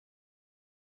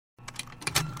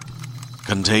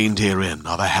Contained herein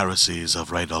are the heresies of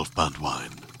Radolf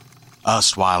Burntwine,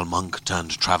 erstwhile monk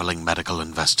turned traveling medical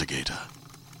investigator.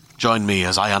 Join me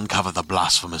as I uncover the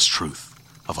blasphemous truth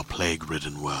of a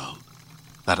plague-ridden world,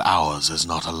 that ours is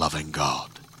not a loving God,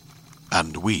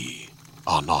 and we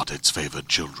are not its favored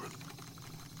children.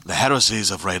 The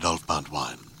heresies of Radolf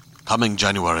Burntwine, coming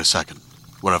January 2nd,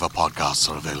 wherever podcasts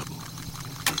are available.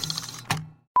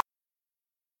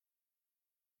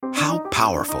 How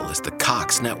powerful is the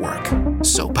Cox Network?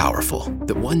 So powerful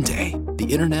that one day, the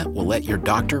internet will let your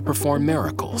doctor perform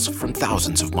miracles from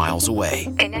thousands of miles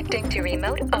away. Connecting to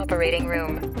remote operating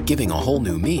room. Giving a whole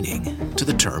new meaning to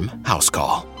the term house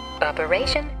call.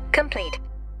 Operation complete.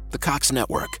 The Cox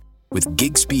Network. With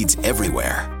gig speeds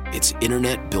everywhere. It's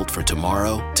internet built for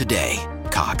tomorrow, today.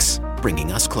 Cox,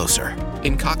 bringing us closer.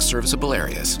 In Cox serviceable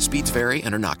areas, speeds vary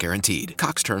and are not guaranteed.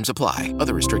 Cox terms apply.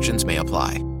 Other restrictions may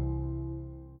apply.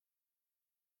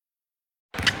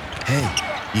 Hey,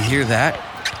 you hear that?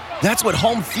 That's what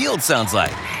home field sounds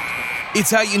like.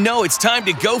 It's how you know it's time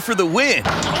to go for the win. Oh,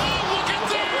 look at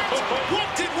that! What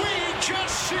did we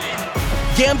just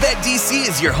see? Gambit DC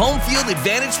is your home field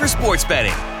advantage for sports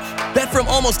betting. Bet from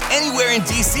almost anywhere in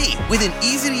DC with an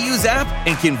easy-to-use app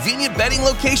and convenient betting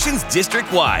locations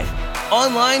district-wide.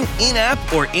 Online, in-app,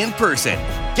 or in person.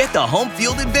 Get the home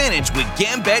field advantage with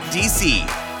Gambit DC.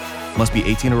 Must be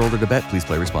 18 or older to bet. Please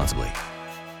play responsibly.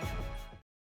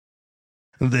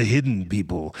 The Hidden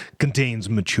People contains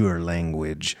mature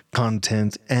language,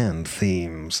 content, and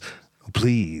themes.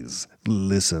 Please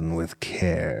listen with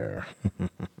care.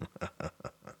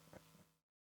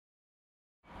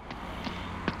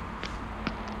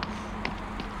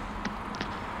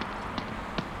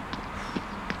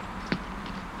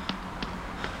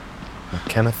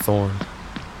 Kenneth Thorne,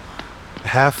 a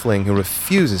halfling who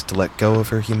refuses to let go of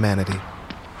her humanity.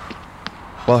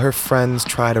 While her friends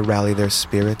try to rally their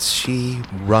spirits, she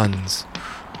runs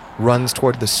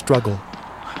toward the struggle,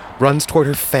 runs toward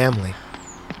her family,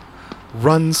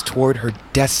 runs toward her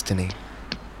destiny.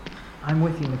 I'm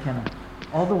with you, McKenna,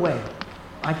 all the way.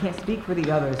 I can't speak for the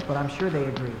others, but I'm sure they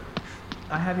agree.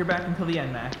 I have your back until the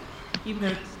end, Mac. Even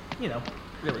if it's,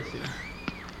 really soon.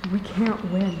 We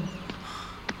can't win.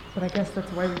 But I guess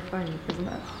that's why we fight, isn't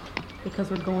it?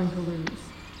 Because we're going to lose.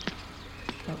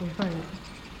 But we fight.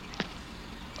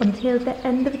 Until the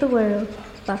end of the world,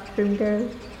 bathroom girl.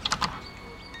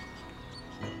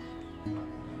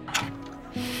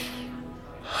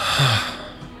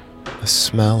 The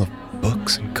smell of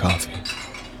books and coffee.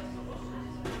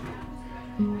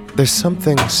 There's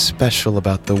something special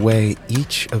about the way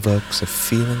each evokes a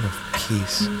feeling of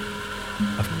peace,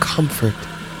 of comfort,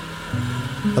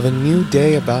 of a new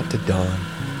day about to dawn,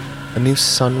 a new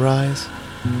sunrise.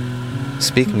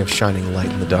 Speaking of shining light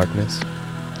in the darkness,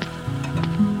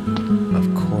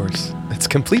 of course, it's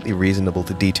completely reasonable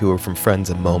to detour from friends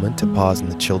a moment to pause in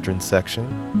the children's section.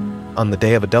 On the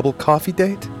day of a double coffee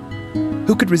date?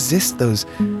 Who could resist those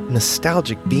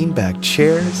nostalgic beanbag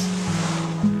chairs?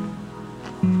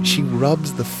 She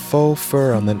rubs the faux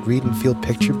fur on that read and feel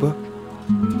picture book.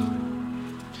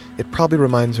 It probably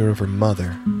reminds her of her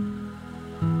mother,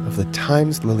 of the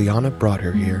times Liliana brought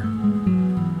her here.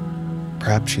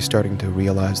 Perhaps she's starting to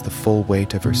realize the full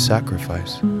weight of her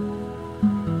sacrifice.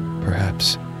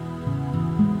 Perhaps.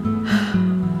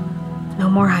 No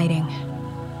more hiding.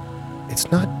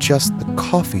 It's not just the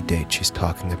coffee date she's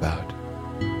talking about.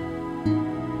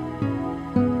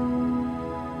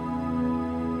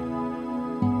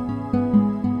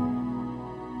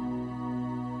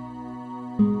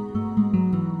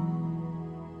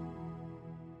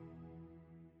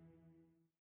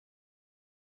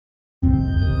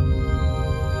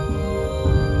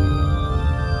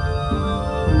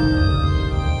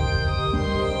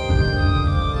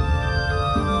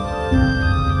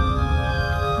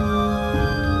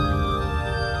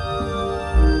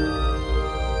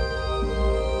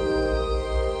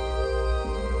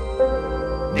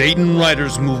 Dayton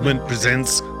Writers Movement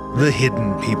presents The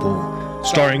Hidden People,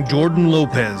 starring Jordan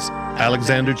Lopez,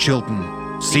 Alexander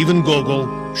Chilton, Stephen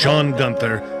Gogol, Sean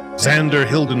Gunther, Xander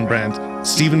Hildenbrandt,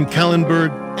 Stephen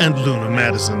Kallenberg, and Luna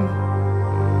Madison.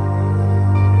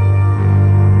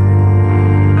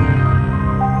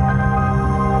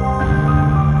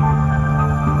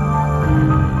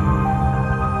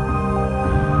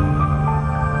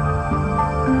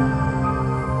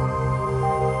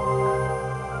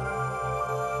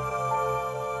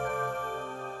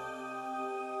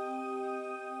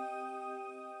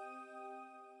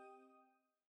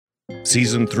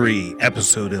 Season 3,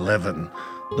 Episode 11,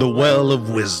 The Well of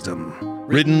Wisdom.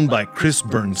 Written by Chris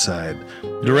Burnside.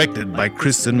 Directed by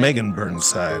Chris and Megan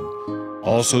Burnside.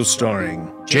 Also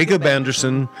starring Jacob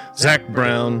Anderson, Zach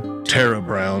Brown, Tara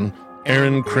Brown,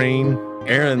 Aaron Crane,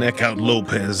 Aaron Eckhout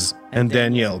Lopez, and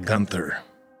Danielle Gunther.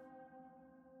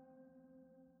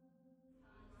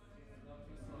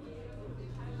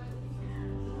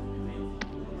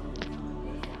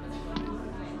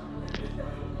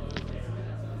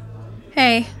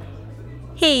 Hey.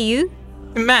 Hey, you.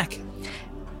 Mac.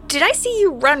 Did I see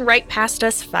you run right past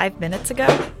us 5 minutes ago?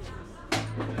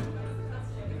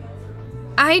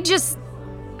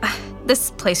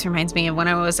 This place reminds me of when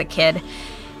I was a kid.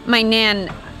 My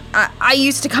nan, I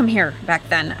used to come here back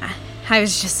then. I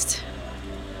was just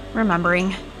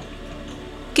remembering.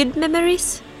 Good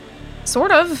memories?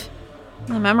 Sort of.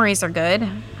 The memories are good.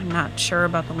 I'm not sure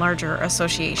about the larger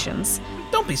associations.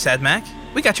 Don't be sad, Mac.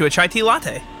 We got you a chai tea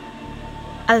latte.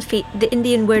 Alfie, the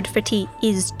Indian word for tea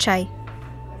is chai.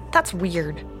 That's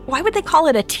weird. Why would they call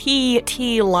it a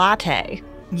tea latte?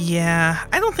 Yeah,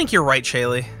 I don't think you're right,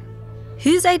 Shaylee.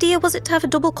 Whose idea was it to have a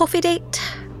double coffee date?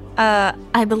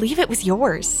 I believe it was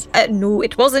yours. No,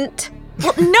 it wasn't.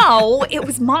 Well, no, it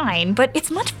was mine, but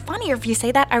it's much funnier if you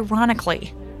say that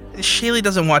ironically. Shaylee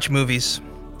doesn't watch movies.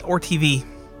 Or TV.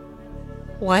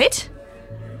 What?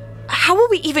 How will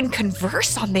we even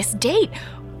converse on this date?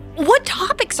 What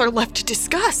topics are left to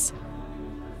discuss?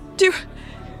 Do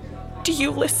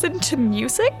you listen to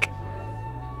music?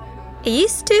 I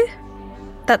used to.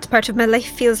 That part of my life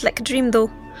feels like a dream,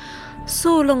 though.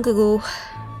 So long ago.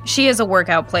 She has a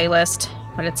workout playlist,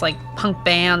 but it's like punk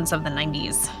bands of the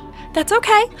 90s. That's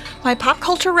okay. My pop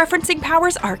culture referencing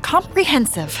powers are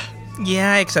comprehensive.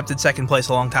 Yeah, I accepted second place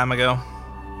a long time ago.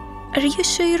 Are you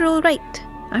sure you're all right?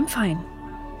 I'm fine.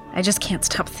 I just can't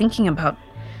stop thinking about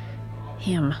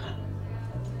him.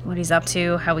 What he's up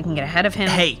to, how we can get ahead of him.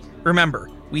 Hey, remember,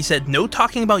 we said no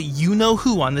talking about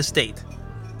you-know-who on this date.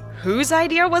 Whose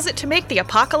idea was it to make the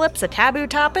apocalypse a taboo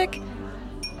topic?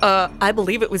 I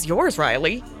believe it was yours,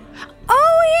 Riley.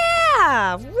 Oh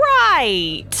yeah,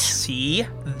 right! See?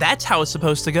 That's how it's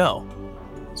supposed to go.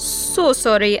 So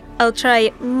sorry. I'll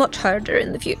try much harder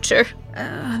in the future.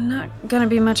 Not gonna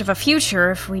be much of a future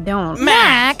if we don't.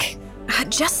 Mac!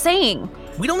 Just saying.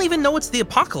 We don't even know it's the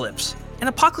apocalypse. An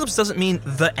apocalypse doesn't mean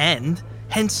the end,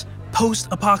 hence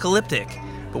post-apocalyptic.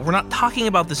 But we're not talking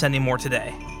about this anymore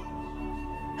today.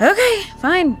 Okay,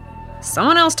 fine.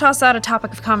 Someone else toss out a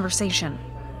topic of conversation.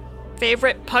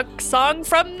 Favorite punk song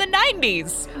from the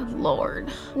 90s? Good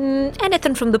lord.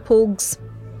 Anything from the Pogues.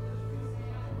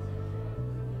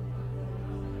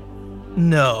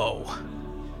 No.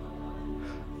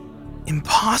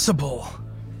 Impossible.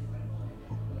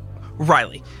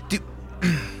 Riley, do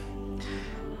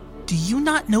you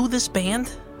not know this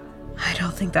band? I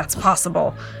don't think that's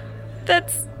possible.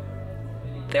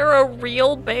 They're a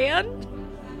real band?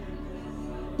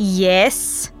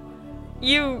 Yes.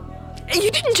 You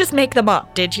didn't just make them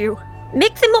up, did you?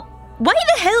 Make them up? Why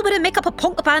the hell would I make up a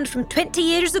punk band from 20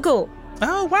 years ago?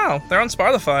 Oh, wow. They're on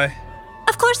Spotify.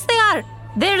 Of course they are.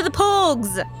 They're the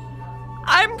Pogues.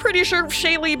 I'm pretty sure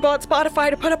Shaylee bought Spotify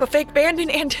to put up a fake band in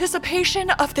anticipation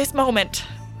of this moment.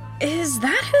 Is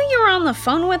that who you were on the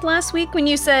phone with last week when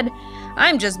you said,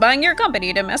 I'm just buying your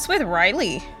company to mess with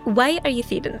Riley? Why are you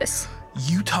feeding this?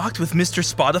 You talked with Mr.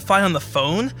 Spotify on the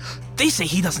phone? They say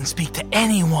he doesn't speak to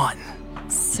anyone.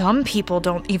 Some people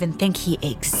don't even think he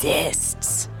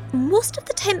exists. Most of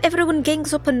the time everyone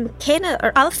gangs up on McKenna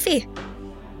or Alfie.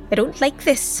 I don't like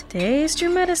this. Taste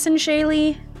your medicine,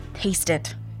 Shaylee. Taste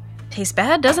it. Tastes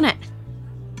bad, doesn't it?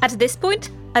 At this point,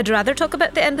 I'd rather talk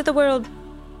about the end of the world.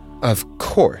 Of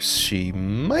course, she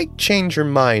might change her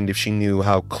mind if she knew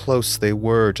how close they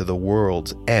were to the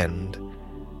world's end.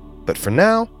 But for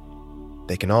now,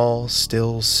 they can all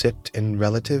still sit in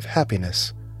relative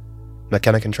happiness.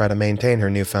 McKenna can try to maintain her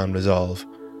newfound resolve,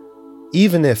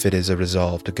 even if it is a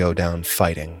resolve to go down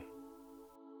fighting.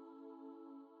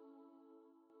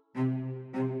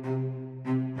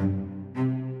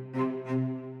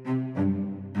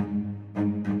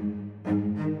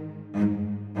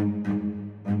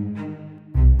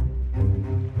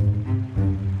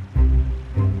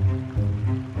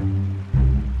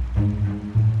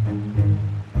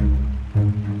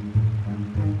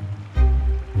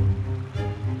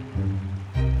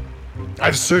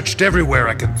 I've searched everywhere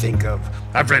I could think of.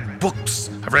 I've read books.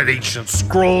 I've read ancient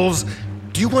scrolls.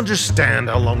 Do you understand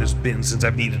how long it's been since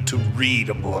I've needed to read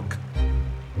a book?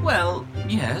 Well,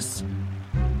 yes.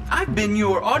 I've been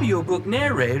your audiobook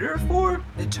narrator for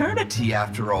eternity,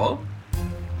 after all.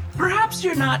 Perhaps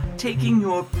you're not taking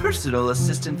your personal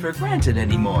assistant for granted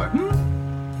anymore,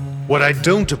 What I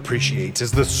don't appreciate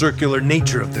is the circular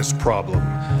nature of this problem.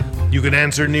 You can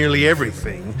answer nearly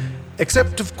everything,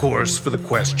 except, of course, for the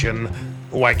question,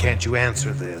 Why can't you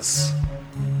answer this?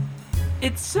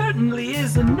 It certainly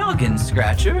is a noggin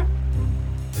scratcher.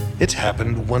 It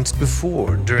happened once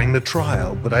before during the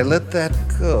trial, but I let that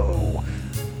go.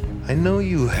 I know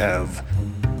you have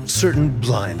certain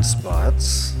blind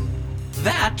spots.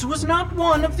 That was not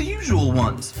one of the usual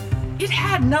ones. It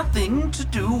had nothing to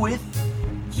do with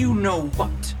you know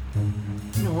what.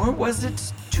 Nor was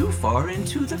it too far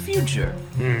into the future.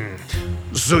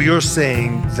 So you're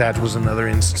saying that was another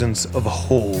instance of a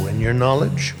hole in your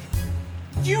knowledge?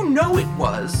 You know it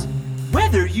was,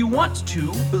 whether you want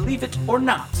to believe it or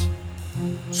not.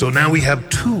 So now we have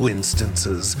two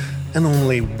instances and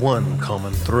only one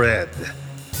common thread.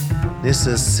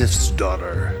 Nissa Sif's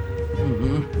daughter.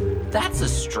 That's a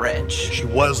stretch. She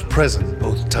was present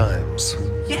both times.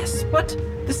 Yes, but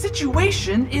the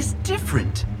situation is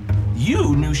different.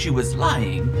 You knew she was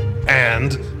lying.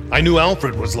 And I knew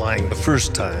Alfred was lying the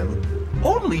first time.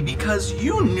 Only because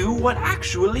you knew what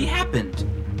actually happened.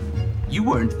 You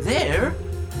weren't there.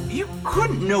 You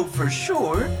couldn't know for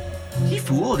sure. He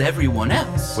fooled everyone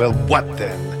else. Well, what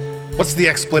then? What's the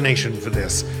explanation for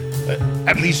this?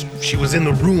 At least she was in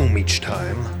the room each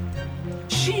time.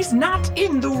 She's not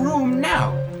in the room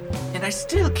now, and I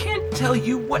still can't tell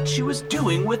you what she was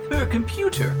doing with her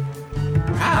computer.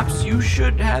 Perhaps you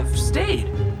should have stayed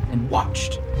and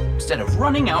watched, instead of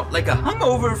running out like a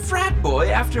hungover frat boy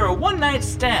after a one-night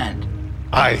stand.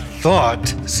 I thought,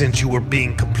 since you were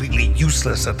being completely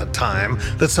useless at the time,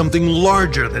 that something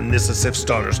larger than Nissa Sif's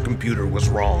daughter's computer was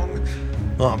wrong.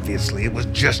 Obviously, it was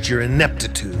just your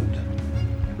ineptitude.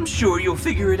 I'm sure you'll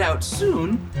figure it out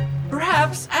soon.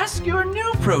 Perhaps ask your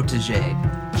new protege.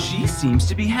 She seems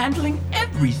to be handling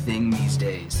everything these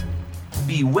days.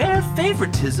 Beware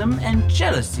favoritism and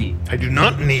jealousy. I do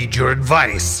not need your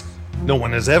advice. No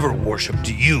one has ever worshipped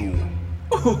you.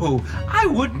 Oh, I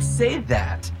wouldn't say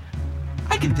that.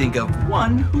 I can think of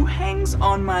one who hangs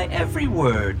on my every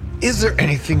word. Is there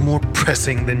anything more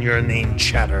pressing than your inane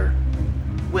chatter?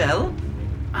 Well,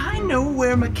 I know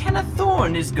where McKenna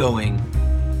Thorne is going.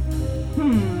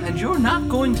 And you're not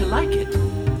going to like it.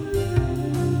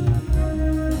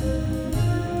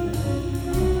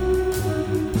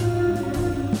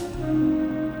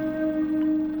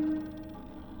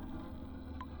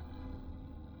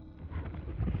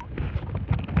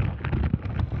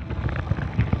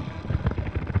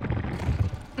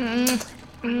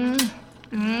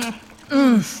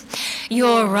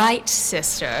 You're right,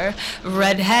 sister.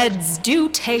 Redheads do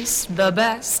taste the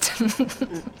best.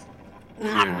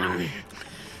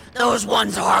 Those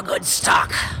ones are good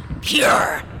stock.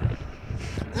 Pure.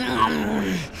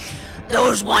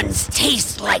 Those ones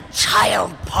taste like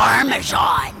child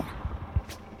parmesan.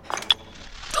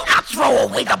 Do not throw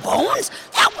away the bones.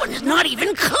 That one's not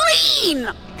even clean.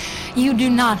 You do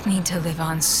not need to live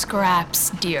on scraps,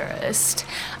 dearest.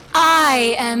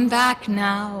 I am back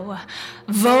now.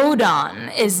 Vodon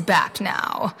is back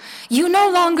now. You no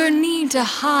longer need to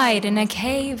hide in a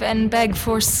cave and beg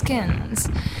for skins.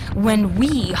 When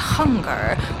we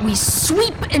hunger, we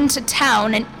sweep into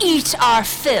town and eat our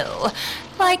fill,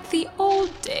 like the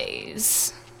old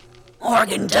days.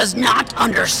 Morgan does not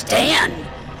understand.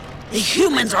 The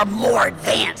humans are more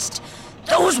advanced.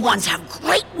 Those ones have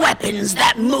great weapons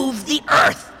that move the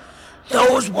earth.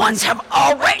 Those ones have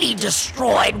already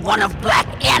destroyed one of Black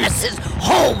Annis's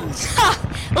homes.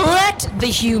 Let the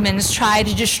humans try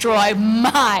to destroy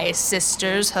my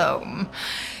sister's home.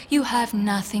 You have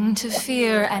nothing to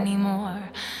fear anymore.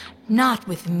 Not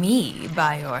with me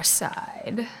by your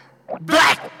side.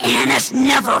 Black Annis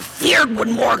never feared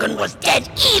when Morgan was dead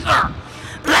either.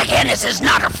 Black Annis is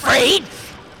not afraid.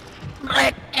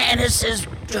 Black Annis is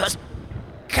just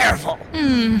careful.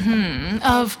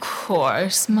 Of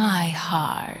course, my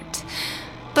heart.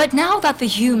 But now that the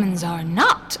humans are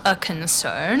not a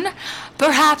concern,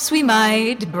 perhaps we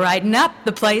might brighten up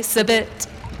the place a bit.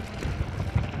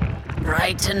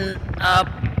 Brighten up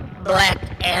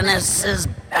Black Annis's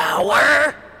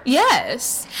power?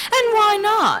 Yes, and why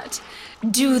not?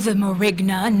 Do the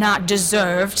Marigna not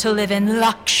deserve to live in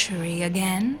luxury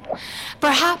again?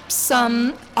 Perhaps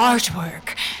some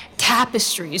artwork.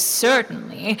 Tapestries,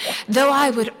 certainly, though I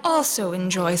would also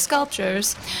enjoy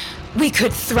sculptures. We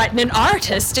could threaten an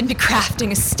artist into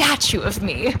crafting a statue of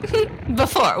me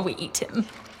before we eat him.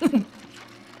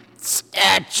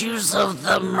 Statues of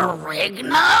the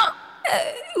Marigna?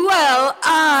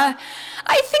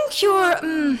 I think your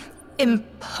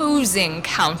imposing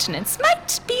countenance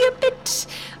might be a bit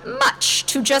much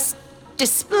to just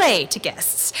display to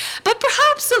guests, but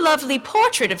perhaps a lovely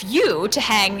portrait of you to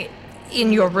hang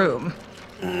in your room.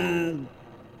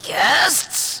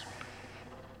 Guests?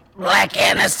 Black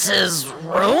Annis's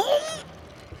room?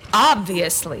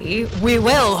 Obviously, we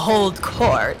will hold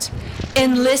court.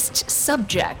 Enlist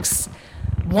subjects.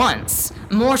 Once,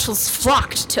 mortals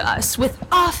flocked to us with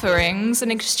offerings in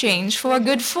exchange for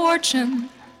good fortune.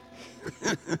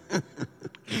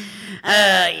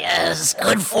 Yes,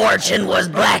 good fortune was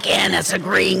Black Annis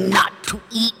agreeing not to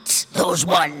eat those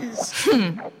ones.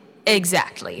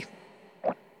 Exactly.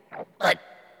 But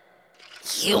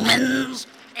humans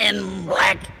in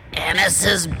Black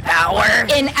Annis's bower?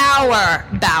 In our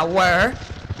bower.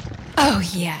 Oh,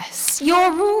 yes,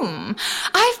 your room.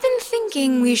 I've been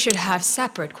thinking we should have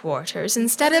separate quarters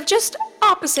instead of just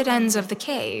opposite ends of the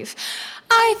cave.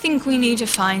 I think we need to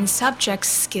find subjects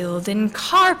skilled in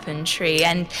carpentry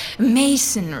and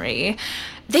masonry.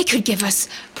 They could give us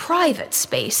private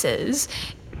spaces.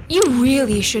 You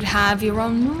really should have your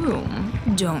own room,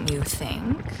 don't you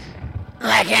think?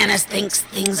 Black Annis thinks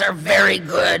things are very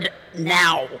good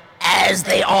now, as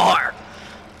they are.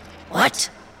 What?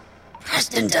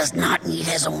 Preston does not need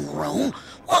his own room.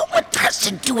 What would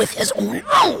Preston do with his own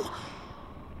room?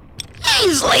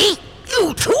 Ainsley,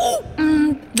 you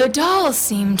too? The dolls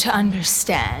seem to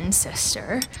understand,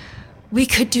 sister. We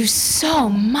could do so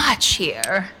much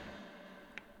here.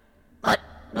 But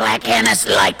Black Annis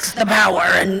likes the bower,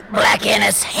 and Black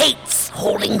Annis hates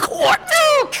holding court.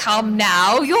 Oh, come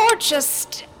now. You're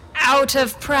just out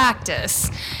of practice.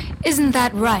 Isn't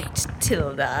that right,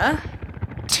 Tilda?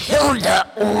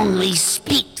 Tilda only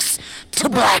speaks to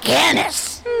Black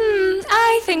Annis.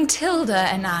 I think Tilda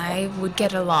and I would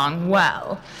get along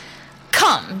well.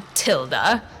 Come,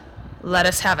 Tilda. Let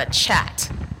us have a chat.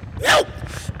 No!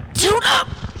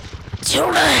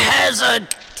 Tilda has a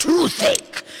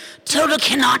toothache. Tilda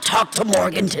cannot talk to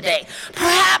Morgan today.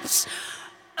 Perhaps,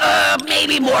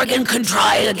 maybe Morgan could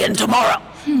try again tomorrow.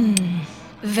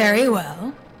 Very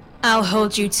well. I'll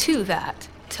hold you to that,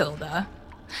 Tilda.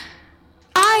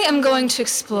 I am going to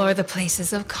explore the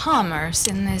places of commerce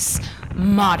in this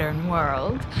modern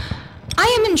world.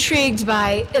 I am intrigued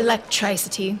by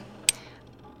electricity.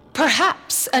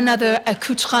 Perhaps another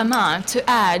accoutrement to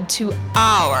add to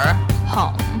our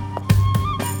home.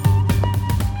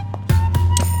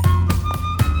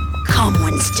 Come,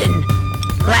 Winston.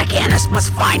 Black Annis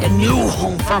must find a new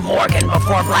home for Morgan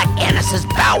before Black Annis's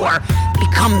bower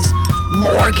becomes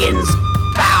Morgan's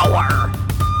bower.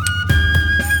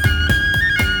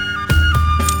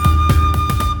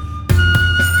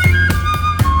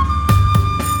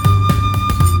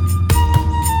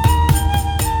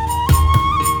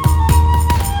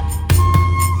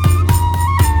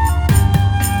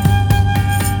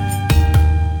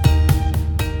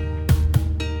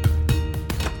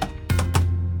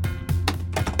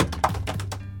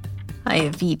 I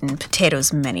have eaten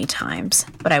potatoes many times,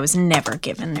 but I was never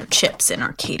given their chips in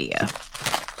Arcadia.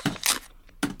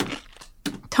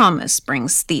 Thomas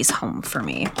brings these home for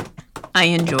me. I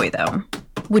enjoy them.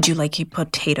 Would you like a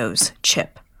potatoes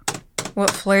chip?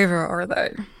 What flavor are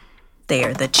they? They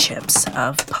are the chips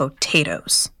of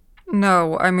potatoes.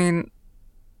 No, I mean...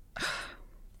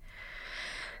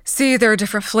 See, there are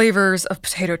different flavors of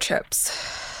potato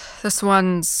chips. This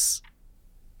one's...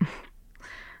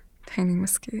 tangy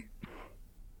mesquite.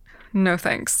 No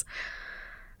thanks.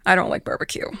 I don't like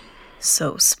barbecue.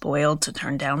 So spoiled to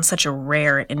turn down such a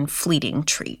rare and fleeting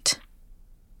treat.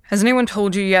 Has anyone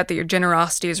told you yet that your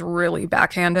generosity is really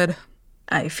backhanded?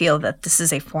 I feel that this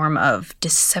is a form of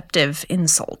deceptive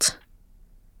insult.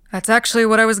 That's actually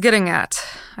what I was getting at,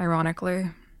 ironically.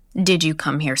 Did you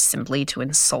come here simply to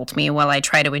insult me while I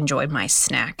try to enjoy my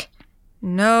snack?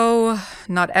 No,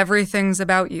 not everything's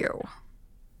about you.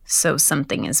 So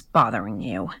something is bothering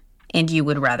you, and you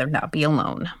would rather not be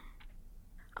alone.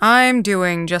 I'm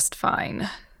doing just fine.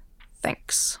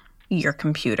 Thanks. Your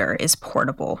computer is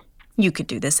portable. You could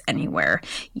do this anywhere,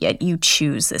 yet you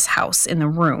choose this house in the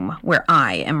room where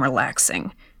I am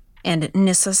relaxing. And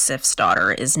Nissa Sif's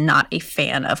daughter is not a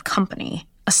fan of company,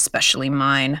 especially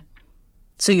mine.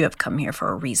 So you have come here for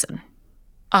a reason.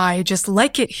 I just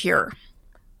like it here.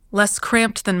 Less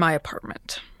cramped than my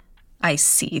apartment. I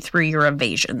see through your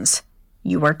evasions.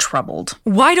 You are troubled.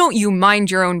 Why don't you mind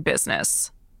your own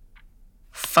business?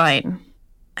 Fine.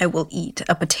 I will eat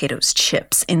a potatoes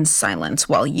chips in silence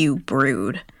while you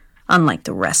brood. Unlike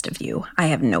the rest of you, I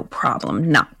have no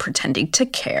problem not pretending to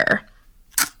care.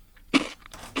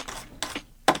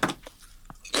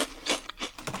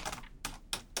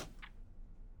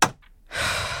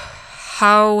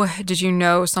 How did you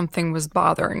know something was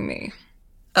bothering me?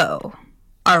 Oh,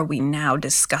 are we now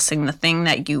discussing the thing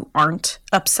that you aren't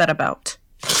upset about?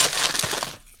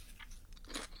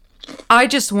 I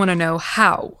just want to know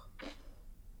how.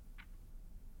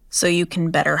 So you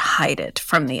can better hide it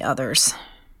from the others.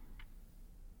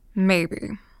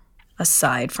 Maybe.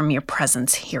 Aside from your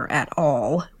presence here at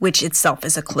all, which itself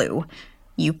is a clue,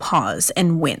 you pause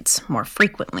and wince more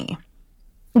frequently.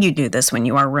 You do this when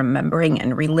you are remembering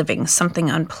and reliving something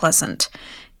unpleasant.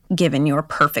 Given your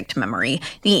perfect memory,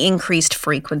 the increased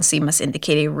frequency must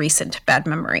indicate a recent bad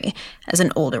memory, as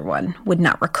an older one would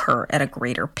not recur at a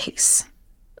greater pace.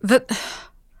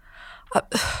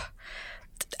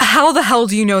 How the hell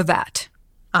do you know that?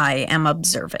 I am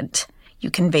observant. You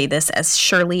convey this as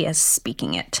surely as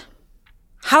speaking it.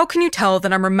 How can you tell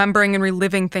that I'm remembering and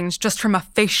reliving things just from a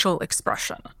facial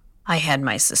expression? I had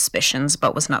my suspicions,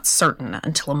 but was not certain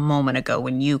until a moment ago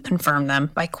when you confirmed them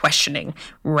by questioning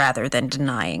rather than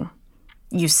denying.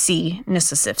 You see,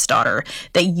 Nisisif's daughter,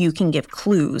 that you can give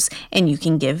clues and you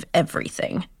can give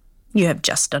everything. You have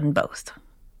just done both.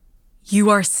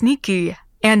 You are sneaky,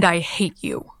 and I hate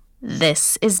you.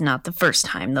 This is not the first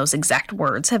time those exact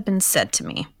words have been said to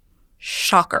me.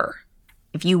 Shocker.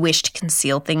 If you wish to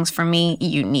conceal things from me,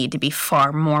 you need to be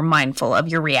far more mindful of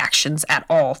your reactions at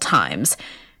all times.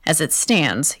 As it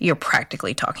stands, you're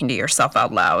practically talking to yourself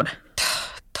out loud.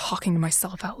 Talking to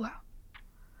myself out loud.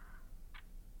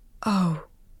 Oh.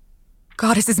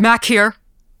 Goddess, is Mac here?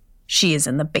 She is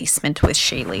in the basement with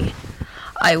Shaylee.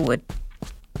 I would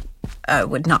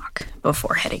knock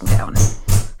before heading down.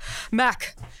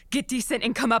 Mac, get decent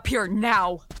and come up here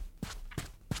now.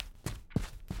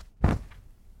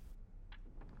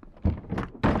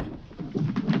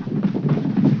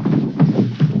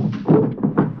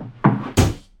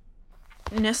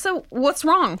 Nissa, what's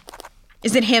wrong?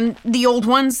 Is it him, the old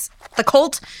ones, the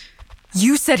cult?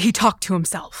 You said he talked to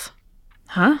himself.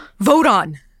 Huh?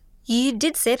 Vodon! You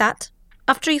did say that,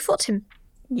 after you fought him.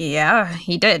 Yeah,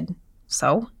 he did.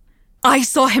 So? I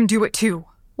saw him do it too.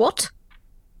 What?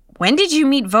 When did you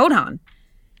meet Vodon?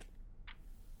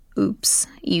 Oops,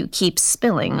 you keep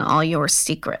spilling all your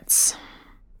secrets.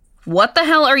 What the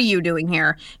hell are you doing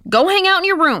here? Go hang out in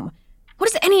your room. What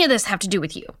does any of this have to do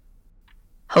with you?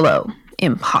 Hello,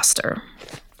 imposter.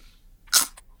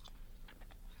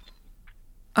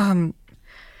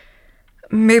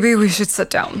 Maybe we should sit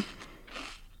down.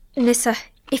 Nissa,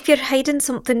 if you're hiding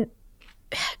something,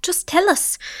 just tell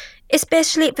us.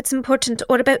 Especially if it's important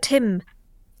or about him.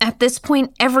 At this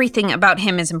point, everything about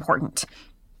him is important.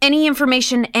 Any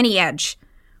information, any edge.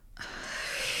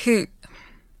 The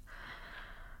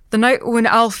night when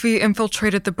Alfie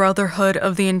infiltrated the Brotherhood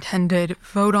of the Intended,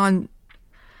 Vodon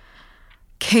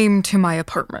came to my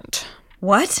apartment.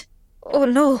 What? Oh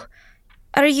no.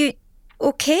 Are you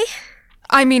okay?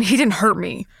 I mean, he didn't hurt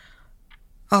me.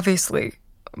 Obviously.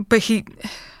 But he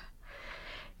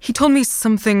told me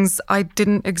some things I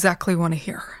didn't exactly want to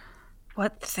hear.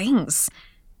 What things?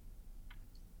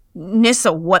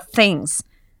 Nissa, what things?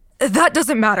 That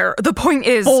doesn't matter. The point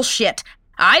is... Bullshit.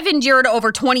 I've endured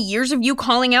over 20 years of you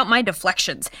calling out my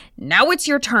deflections. Now it's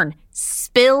your turn.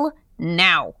 Spill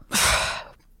now.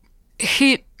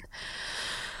 He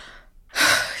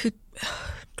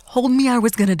told me I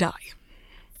was gonna die.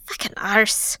 Fucking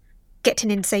arse. Getting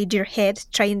inside your head,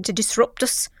 trying to disrupt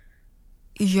us.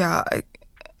 Yeah,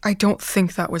 I don't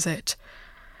think that was it.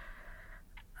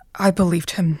 I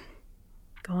believed him.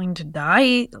 Going to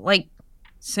die? Like,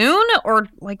 soon? Or,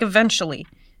 like, eventually?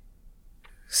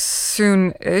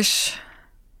 Soon-ish.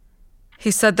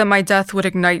 He said that my death would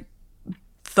ignite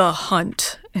the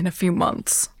hunt in a few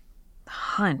months. The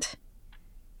hunt?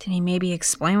 Did he maybe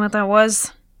explain what that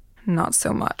was? Not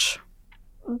so much.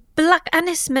 Black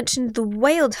Annis mentioned the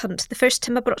wild hunt the first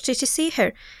time I brought you to see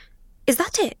her. Is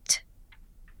that it?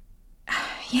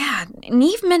 Yeah,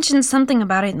 Neve mentioned something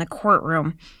about it in the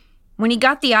courtroom. When he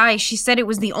got the eye, she said it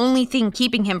was the only thing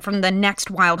keeping him from the next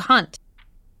wild hunt.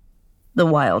 The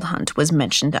wild hunt was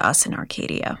mentioned to us in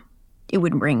Arcadia. It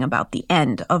would bring about the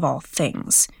end of all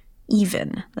things,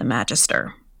 even the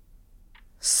Magister.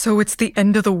 So it's the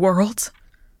end of the world?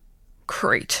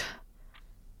 Great.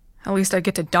 At least I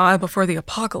get to die before the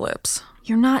apocalypse.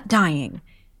 You're not dying.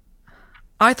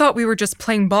 I thought we were just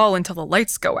playing ball until the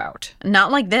lights go out.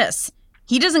 Not like this.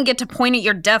 He doesn't get to point at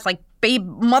your death like Babe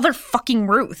motherfucking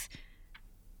Ruth.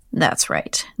 That's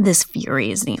right. This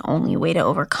fury is the only way to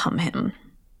overcome him.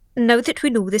 Now that we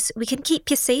know this, we can keep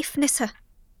you safe, Nissa.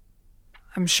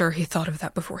 I'm sure he thought of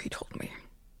that before he told me.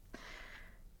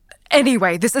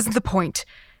 Anyway, this isn't the point.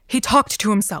 He talked to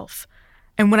himself.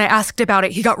 And when I asked about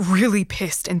it, he got really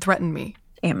pissed and threatened me.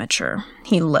 Amateur.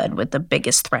 He led with the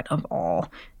biggest threat of all.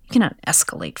 You cannot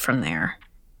escalate from there.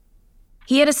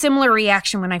 He had a similar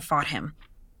reaction when I fought him.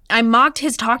 I mocked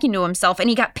his talking to himself, and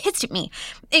he got pissed at me.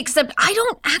 Except I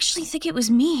don't actually think it was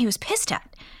me he was pissed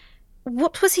at.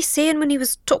 What was he saying when he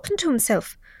was talking to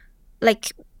himself?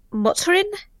 Like, muttering?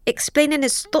 Explaining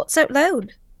his thoughts out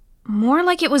loud? more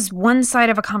like it was one side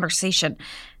of a conversation.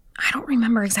 I don't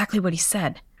remember exactly what he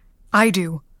said. I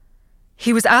do.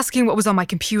 He was asking what was on my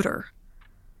computer.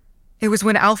 It was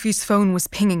when Alfie's phone was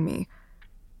pinging me.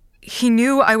 He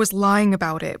knew I was lying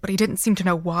about it, but he didn't seem to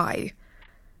know why.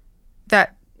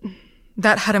 That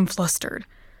had him flustered.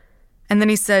 And then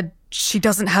he said, she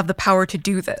doesn't have the power to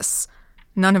do this.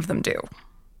 None of them do.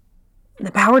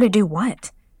 The power to do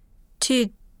what? To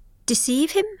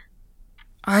deceive him?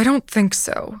 I don't think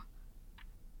so.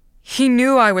 He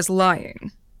knew I was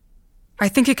lying. I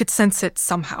think he could sense it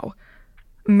somehow.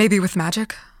 Maybe with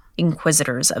magic?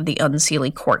 Inquisitors of the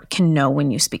Unseelie Court can know when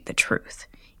you speak the truth,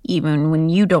 even when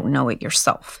you don't know it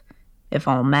yourself. If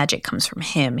all magic comes from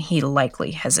him, he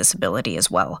likely has this ability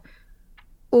as well.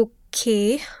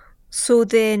 Okay, so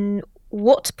then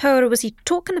what power was he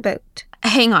talking about?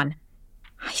 Hang on.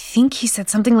 I think he said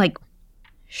something like,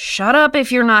 "Shut up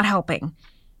if you're not helping."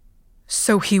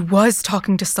 So he was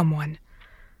talking to someone.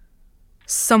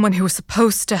 Someone who was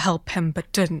supposed to help him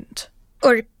but didn't.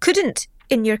 Or couldn't,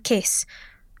 in your case.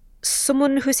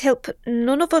 Someone whose help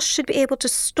none of us should be able to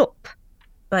stop.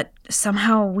 But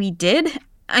somehow we did?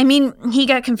 I mean, he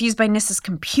got confused by Nissa's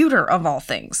computer, of all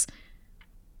things.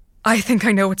 I think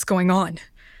I know what's going on.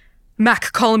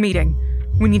 Mac, call a meeting.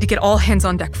 We need to get all hands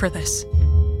on deck for this.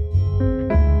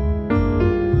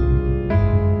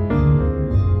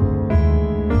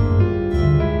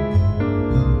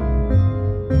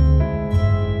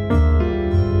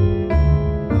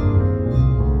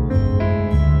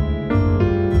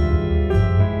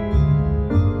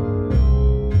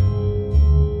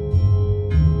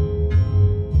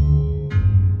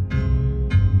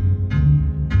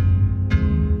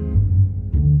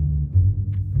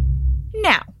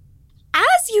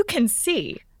 You can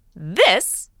see,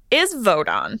 this is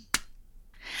Vodon.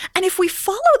 And if we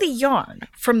follow the yarn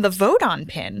from the Vodon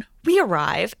pin, we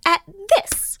arrive at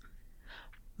this.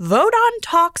 Vodon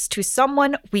talks to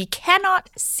someone we cannot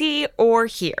see or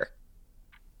hear.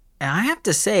 I have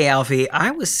to say, Alfie,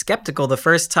 I was skeptical the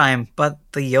first time, but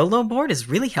the YOLO board is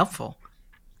really helpful.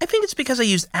 I think it's because I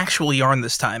used actual yarn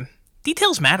this time.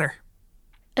 Details matter.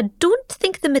 I don't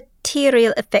think the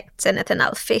material affects anything,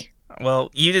 Alfie.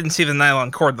 Well, you didn't see the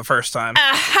nylon cord the first time.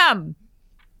 Ahem!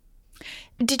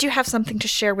 Did you have something to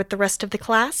share with the rest of the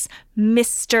class,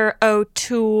 Mr.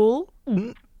 O'Toole?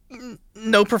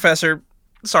 No, Professor.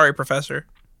 Sorry, Professor.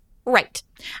 Right.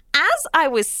 As I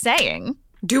was saying...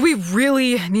 Do we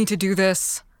really need to do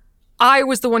this? I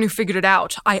was the one who figured it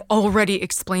out. I already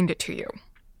explained it to you.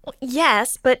 Well,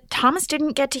 yes, but Thomas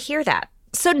didn't get to hear that.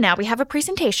 So now we have a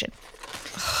presentation.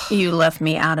 You left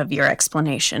me out of your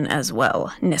explanation as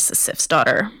well, Nissa Sif's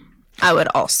daughter. I would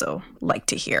also like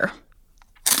to hear.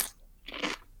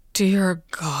 Dear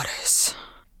goddess.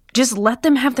 Just let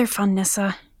them have their fun,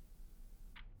 Nissa.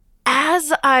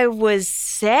 As I was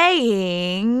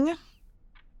saying...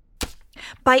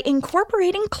 By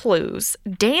incorporating clues,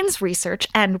 Dane's research,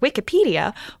 and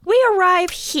Wikipedia, we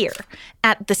arrive here,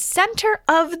 at the center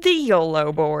of the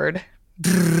YOLO board.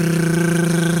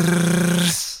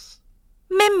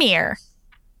 Mimir.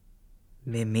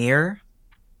 Mimir?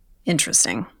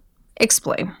 Interesting.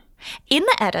 Explain. In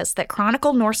the Eddas that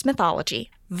chronicle Norse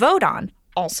mythology, Vodon,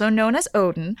 also known as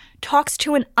Odin, talks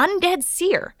to an undead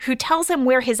seer who tells him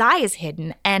where his eye is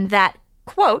hidden and that,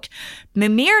 quote,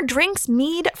 Mimir drinks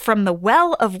mead from the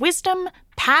well of wisdom,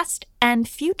 past and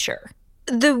future.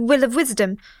 The well of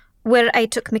wisdom, where I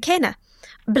took McKenna.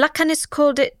 Blakkanis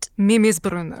called it...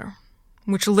 Mimisbrunner,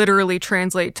 which literally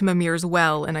translate to Mimir's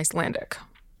well in Icelandic.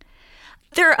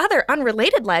 There are other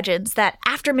unrelated legends that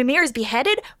after Mimir is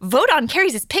beheaded, Vodon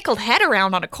carries his pickled head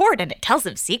around on a cord and it tells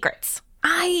him secrets.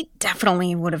 I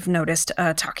definitely would have noticed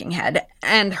a talking head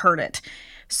and heard it.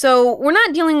 So we're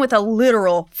not dealing with a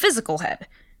literal physical head.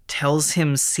 Tells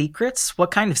him secrets?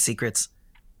 What kind of secrets?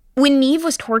 When Neve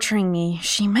was torturing me,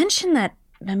 she mentioned that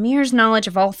Mimir's knowledge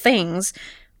of all things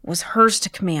was hers to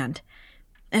command.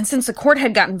 And since the court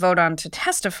had gotten Vodon to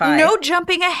testify... No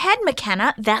jumping ahead,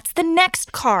 McKenna. That's the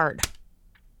next card.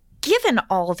 Given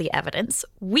all the evidence,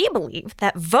 we believe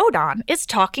that Vodon is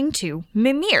talking to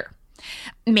Mimir.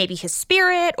 Maybe his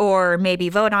spirit, or maybe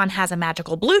Vodon has a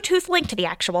magical Bluetooth link to the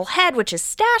actual head, which is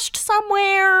stashed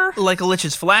somewhere. Like a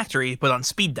Lich's phylactery, but on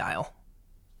speed dial.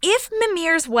 If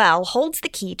Mimir's well holds the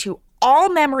key to all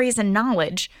memories and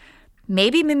knowledge,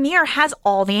 maybe Mimir has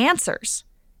all the answers.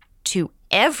 To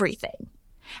everything.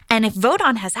 And if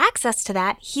Vodon has access to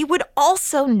that, he would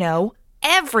also know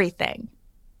everything.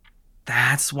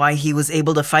 That's why he was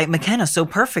able to fight McKenna so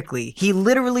perfectly. He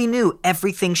literally knew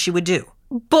everything she would do.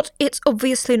 But it's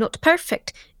obviously not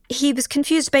perfect. He was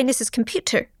confused by Nissa's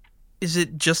computer. Is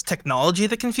it just technology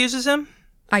that confuses him?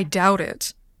 I doubt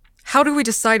it. How do we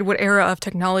decide what era of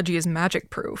technology is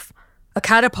magic-proof? A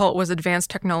catapult was advanced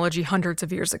technology hundreds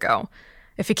of years ago.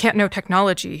 If he can't know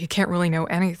technology, he can't really know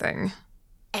anything.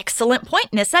 Excellent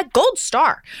point, Nissa. Gold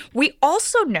star. We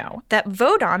also know that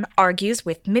Vodon argues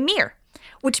with Mimir,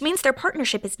 which means their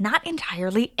partnership is not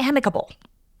entirely amicable.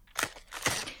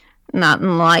 Not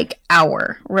like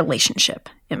our relationship,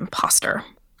 imposter.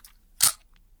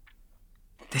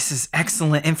 This is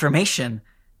excellent information.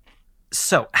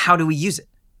 So, how do we use it?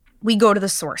 We go to the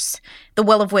source, the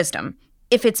Well of Wisdom.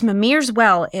 If it's Mimir's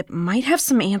well, it might have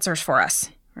some answers for us,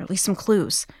 or at least some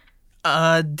clues.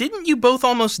 Didn't you both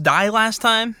almost die last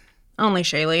time? Only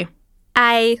Shaylee.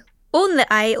 Only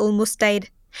I almost died.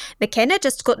 McKenna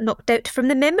just got knocked out from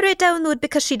the memory download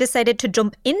because she decided to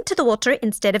jump into the water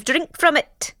instead of drink from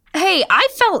it. Hey, I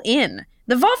fell in.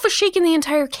 The Voth was shaking the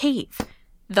entire cave.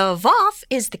 The Voth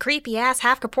is the creepy-ass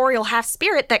half-corporeal,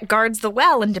 half-spirit that guards the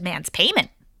well and demands payment.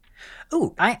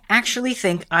 Ooh, I actually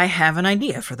think I have an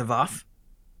idea for the Voth.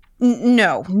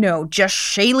 No, just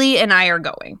Shaylee and I are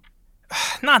going.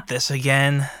 Not this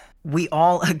again. We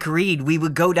all agreed we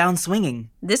would go down swinging.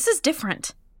 This is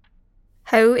different.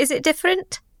 How is it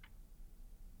different?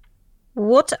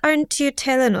 What aren't you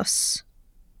telling us?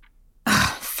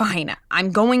 Fine,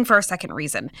 I'm going for a second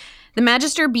reason. The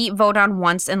Magister beat Vodon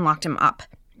once and locked him up.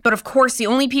 But of course, the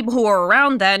only people who were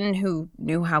around then who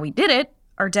knew how he did it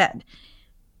are dead.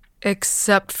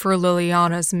 Except for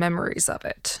Liliana's memories of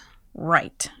it.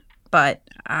 Right. But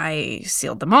I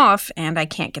sealed them off, and I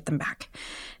can't get them back.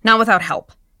 Not without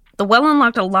help. The well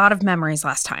unlocked a lot of memories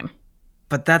last time.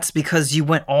 But that's because you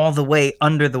went all the way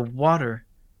under the water.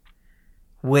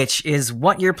 Which is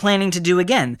what you're planning to do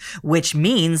again, which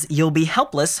means you'll be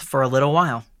helpless for a little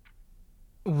while.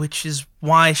 Which is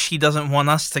why she doesn't want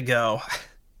us to go.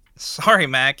 Sorry,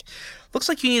 Mac. Looks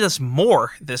like you need us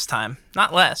more this time,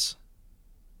 not less.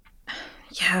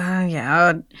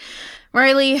 Yeah.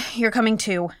 Riley, you're coming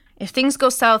too. If things go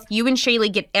south, you and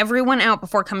Shaylee get everyone out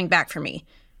before coming back for me.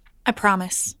 I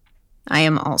promise. I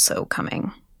am also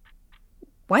coming.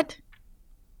 What?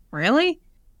 Really?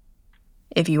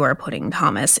 If you are putting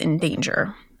Thomas in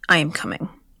danger, I am coming.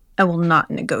 I will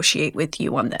not negotiate with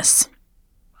you on this.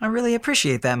 I really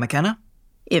appreciate that, McKenna.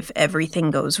 If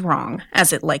everything goes wrong,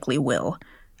 as it likely will,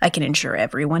 I can ensure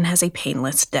everyone has a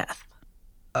painless death.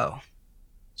 Oh.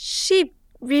 She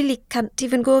really can't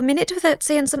even go a minute without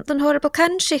saying something horrible,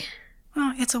 can she?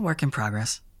 Well, it's a work in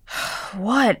progress.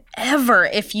 Whatever.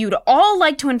 If you'd all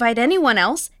like to invite anyone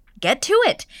else, get to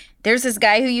it. There's this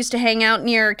guy who used to hang out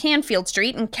near Canfield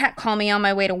Street and catcall me on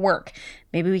my way to work.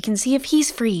 Maybe we can see if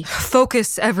he's free.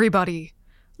 Focus, everybody.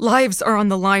 Lives are on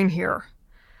the line here.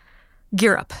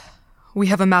 Gear up. We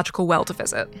have a magical well to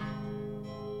visit.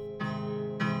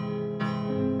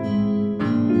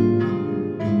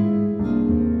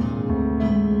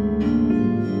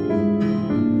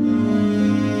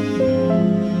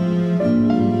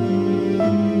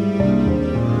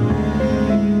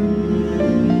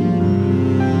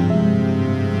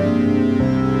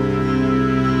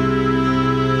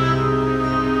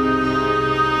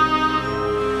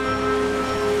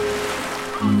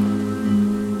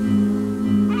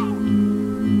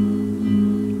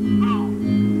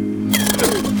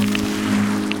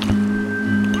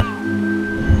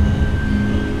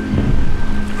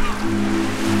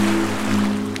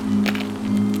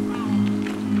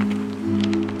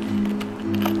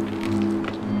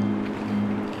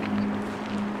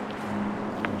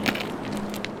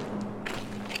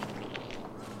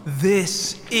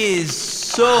 This is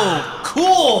so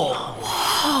cool!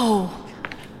 Whoa!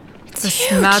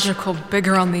 This magical,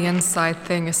 bigger on the inside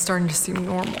thing is starting to seem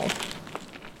normal.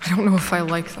 I don't know if I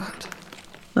like that.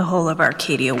 The whole of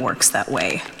Arcadia works that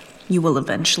way. You will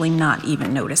eventually not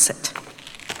even notice it.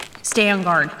 Stay on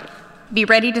guard. Be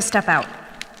ready to step out.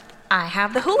 I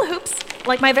have the hula hoops,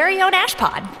 like my very own ash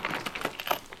pod.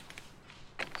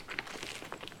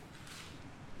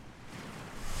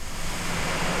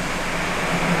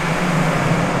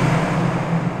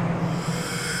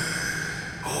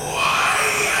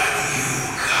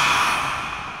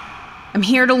 I'm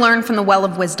here to learn from the Well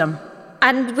of Wisdom.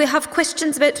 And we have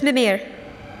questions about Mimir.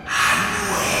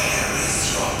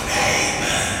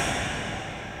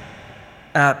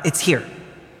 It's here.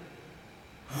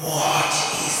 What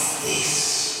is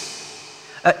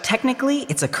this? Technically,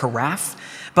 it's a carafe,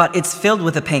 but it's filled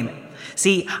with a payment.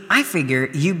 See, I figure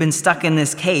you've been stuck in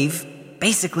this cave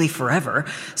basically forever,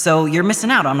 so you're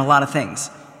missing out on a lot of things.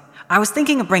 I was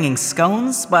thinking of bringing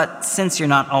scones, but since you're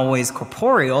not always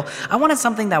corporeal, I wanted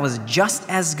something that was just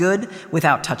as good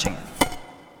without touching it.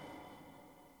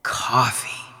 Coffee.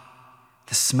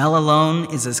 The smell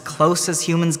alone is as close as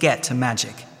humans get to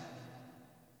magic.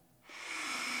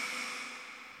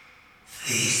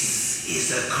 This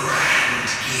is a grand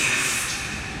gift.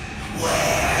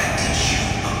 Where did you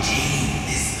obtain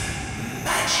this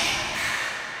magic?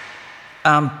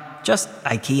 Just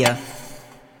IKEA.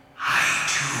 I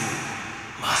too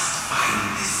must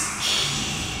find this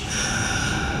key.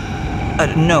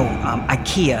 No,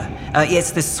 IKEA.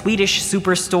 It's this Swedish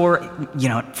superstore. You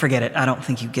know, forget it. I don't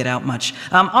think you get out much.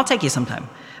 I'll take you sometime.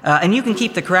 And you can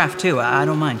keep the carafe too. I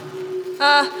don't mind.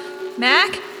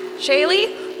 Mac?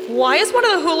 Shaylee? Why is one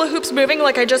of the hula hoops moving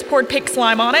like I just poured pink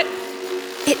slime on it?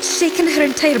 It's shaking her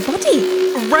entire body.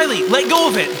 Riley, let go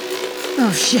of it.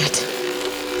 Oh, shit.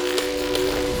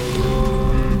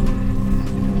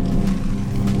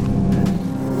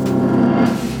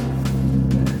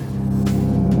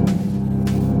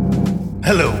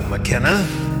 Hello, McKenna,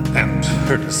 and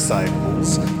her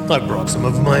disciples. I brought some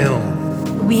of my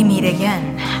own. We meet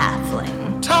again,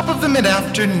 halfling. Top of the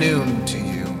mid-afternoon to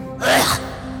you. Ugh.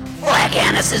 Black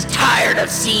Annis is tired of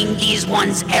seeing these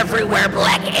ones everywhere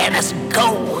Black Annis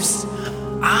goes.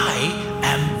 I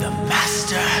am the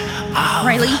master of...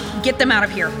 Riley, get them out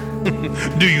of here.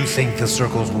 Do you think the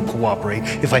circles will cooperate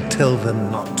if I tell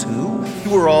them not to?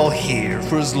 You are all here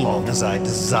for as long as I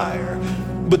desire.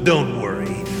 But don't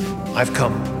worry, I've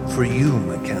come for you,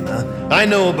 McKenna. I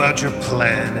know about your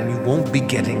plan, and you won't be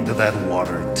getting to that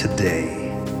water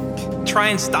today. Try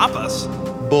and stop us.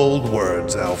 Bold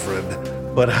words, Alfred.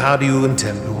 But how do you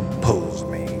intend to oppose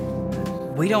me?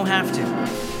 We don't have to.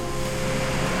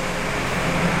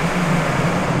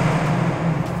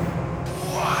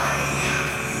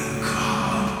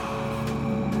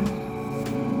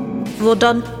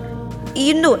 Vodan,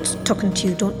 you know it's talking to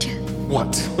you, don't you?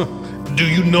 What? Do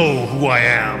you know who I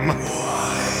am?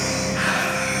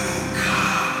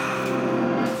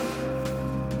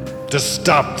 To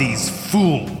stop these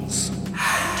fools.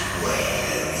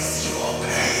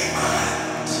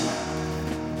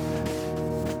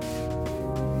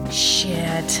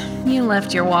 Shit. You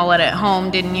left your wallet at home,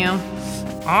 didn't you?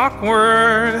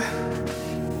 Awkward.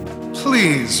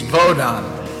 Please, Vodan.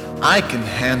 I can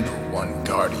handle one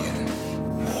guardian.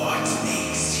 What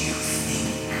makes you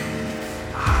think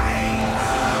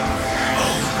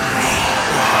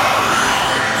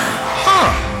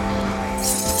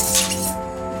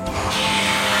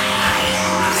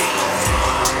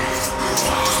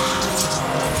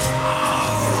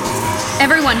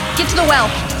Everyone, get to the well.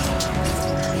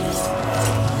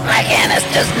 Black Annis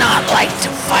does not like to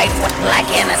fight what Black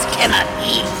Annis cannot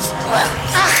eat.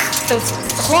 Those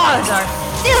claws are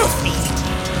filthy.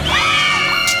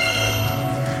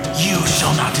 You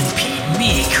shall not impede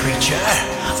me, creature.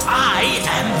 I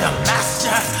am the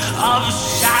master of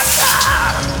Shatter.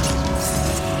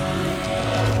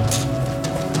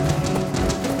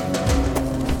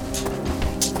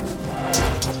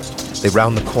 They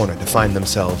round the corner to find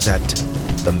themselves at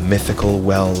the mythical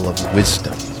Well of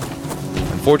Wisdom.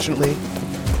 Unfortunately,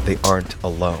 they aren't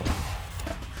alone.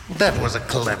 That was a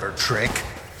clever trick.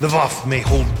 The Voth may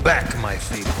hold back my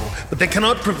faithful, but they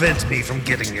cannot prevent me from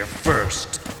getting here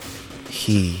first.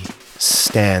 He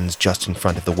stands just in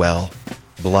front of the well,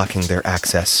 blocking their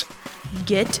access.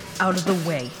 Get out of the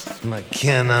way.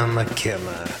 McKenna.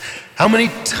 How many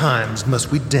times must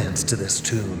we dance to this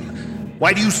tune?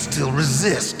 Why do you still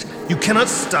resist? You cannot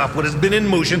stop what has been in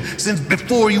motion since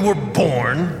before you were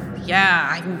born. Yeah,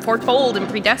 I'm foretold and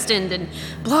predestined and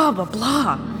blah, blah,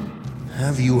 blah.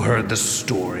 Have you heard the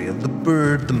story of the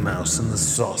bird, the mouse, and the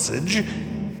sausage?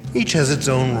 Each has its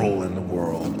own role in the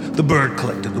world. The bird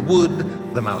collected the wood,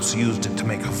 the mouse used it to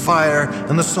make a fire,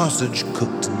 and the sausage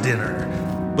cooked dinner.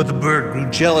 But the bird grew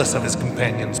jealous of his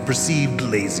companion's perceived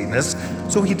laziness,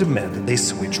 so he demanded they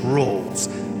switch roles.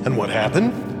 And what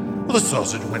happened? Well, the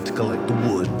sausage went to collect the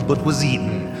wood, but was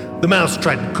eaten. The mouse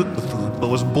tried to cook the food, but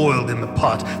was boiled in the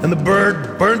pot, and the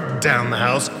bird burnt down the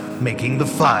house, making the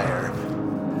fire.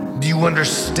 Do you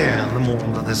understand the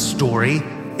moral of this story?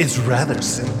 It's rather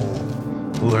simple.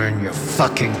 Learn your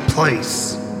fucking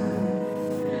place.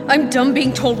 I'm done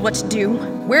being told what to do,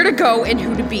 where to go, and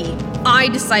who to be. I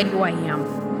decide who I am.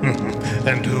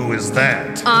 And who is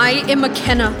that? I am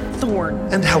McKenna Thorne.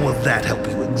 And how will that help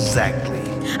you exactly?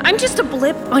 I'm just a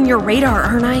blip on your radar,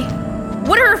 aren't I?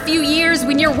 What are a few years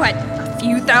when you're, what, a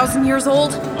few thousand years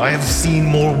old? I have seen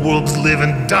more worlds live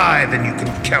and die than you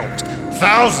can count.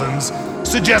 Thousands?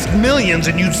 Suggest millions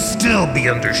and you'd still be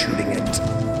undershooting it.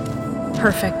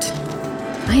 Perfect.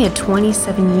 I had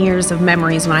 27 years of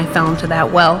memories when I fell into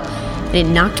that well, and it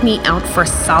knocked me out for a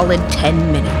solid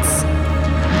 10 minutes.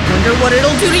 Wonder what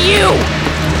it'll do to you!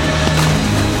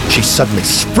 She suddenly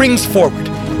springs forward,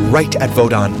 right at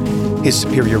Vodan. His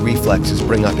superior reflexes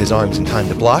bring up his arms in time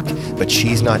to block, but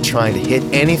she's not trying to hit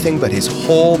anything but his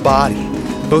whole body.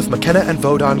 Both McKenna and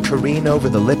Vodon careen over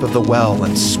the lip of the well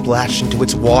and splash into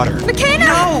its water. McKenna!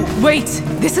 No! Wait,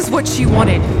 this is what she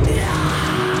wanted.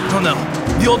 Oh no,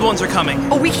 the old ones are coming.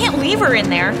 Oh, we can't leave her in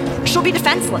there. She'll be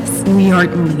defenseless. We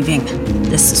aren't leaving.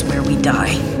 This is where we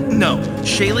die. No,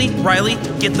 Shaylee, Riley,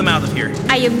 get them out of here.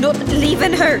 I am not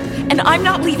leaving her. And I'm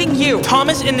not leaving you.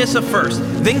 Thomas and Nissa first,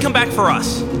 then come back for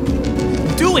us.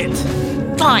 Do it!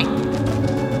 Fine.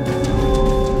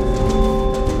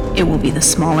 It will be the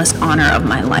smallest honor of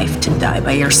my life to die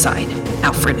by your side,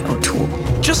 Alfred O'Toole.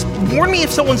 Just warn me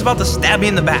if someone's about to stab me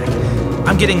in the back.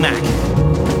 I'm getting Mac.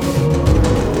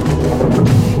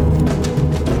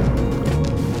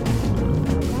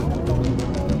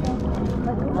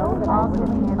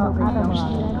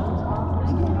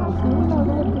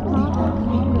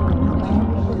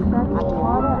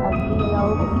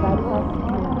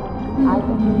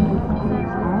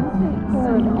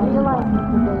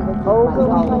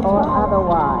 Or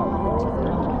otherwise.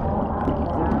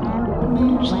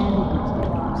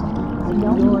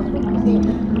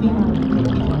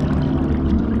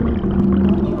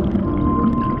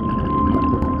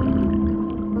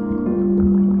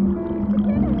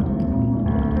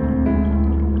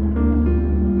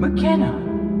 McKenna.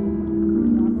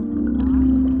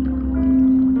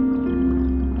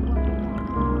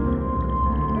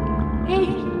 Hey,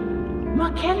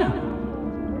 McKenna.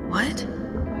 What?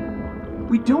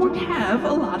 We don't have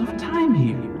a lot of time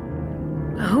here.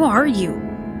 Who are you?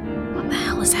 What the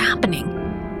hell is happening?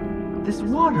 This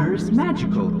water is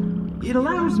magical. It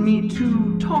allows me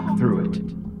to talk through it.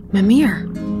 Mimir.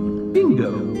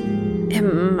 Bingo.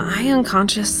 Am I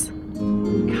unconscious?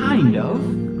 Kind of.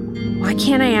 Why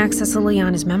can't I access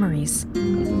Ileana's memories?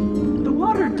 The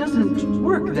water doesn't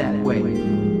work that way.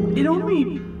 It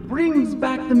only brings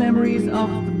back the memories of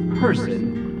the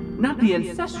person, not the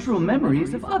ancestral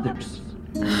memories of others.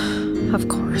 Of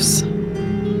course.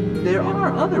 There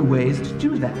are other ways to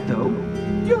do that, though.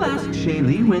 You'll ask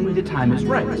Shaylee when the time is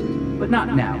right, but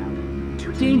not now.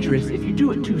 Too dangerous if you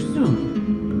do it too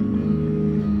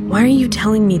soon. Why are you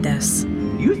telling me this?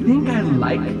 You think I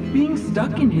like being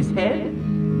stuck in his head?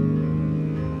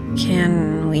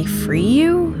 Can we free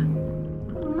you?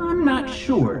 I'm not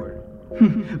sure.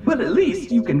 But at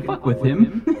least you can fuck with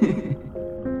him.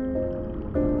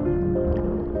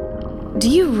 Do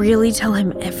you really tell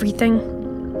him everything?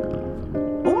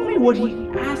 Only what he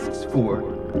asks for.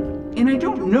 And I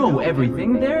don't know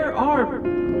everything. There are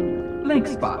blank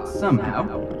spots somehow.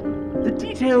 The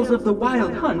details of the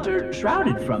wild hunt are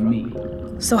shrouded from me.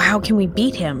 So how can we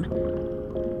beat him?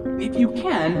 If you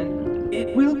can,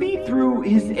 it will be through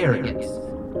his arrogance.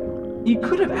 He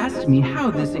could have asked me how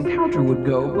this encounter would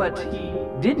go, but he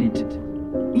didn't.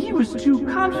 He was too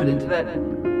confident that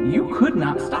you could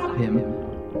not stop him.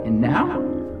 And now,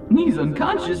 he's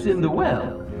unconscious in the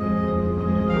well.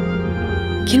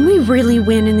 Can we really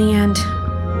win in the end?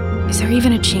 Is there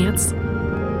even a chance?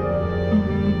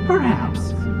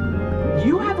 Perhaps.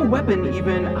 You have a weapon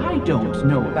even I don't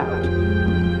know about.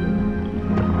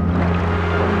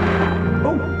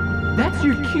 Oh, that's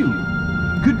your cue.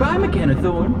 Goodbye, McKenna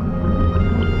Thorne.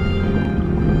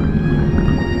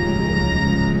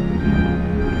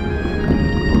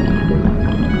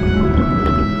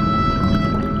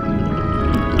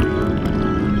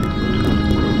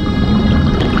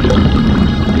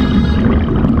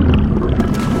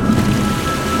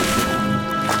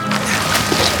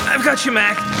 I've got you,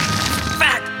 Mac.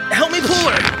 Fat, help me pull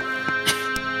her.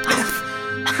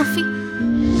 Alfie.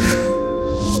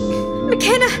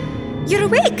 McKenna, you're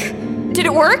awake. Did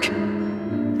it work?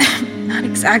 Not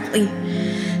exactly.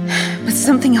 But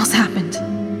something else happened.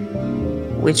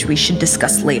 Which we should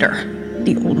discuss later.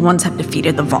 The old ones have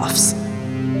defeated the Voffs.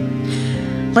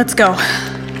 Let's go.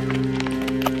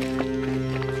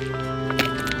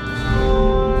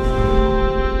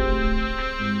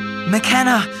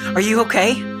 McKenna, are you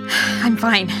okay? I'm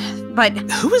fine, but...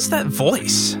 Who is that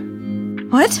voice?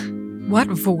 What? What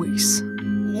voice?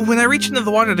 When I reached into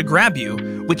the water to grab you,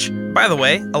 which, by the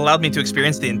way, allowed me to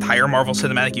experience the entire Marvel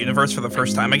Cinematic Universe for the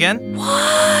first time again.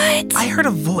 What? I heard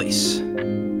a voice.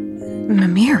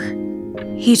 Mimir.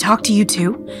 He talked to you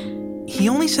too? He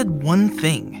only said one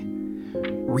thing.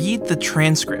 Read the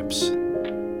transcripts.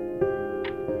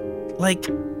 Like,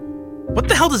 what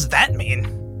the hell does that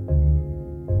mean?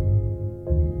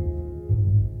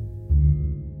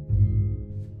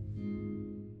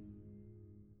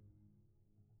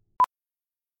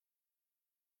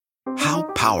 How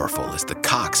powerful is the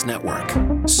Cox network?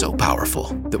 So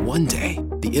powerful that one day,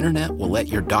 the internet will let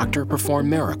your doctor perform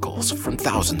miracles from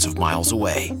thousands of miles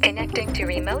away. Connecting to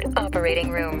remote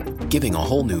operating room. Giving a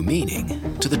whole new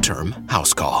meaning to the term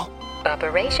house call.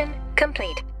 Operation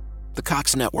complete. The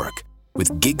Cox Network.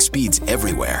 With gig speeds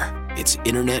everywhere, it's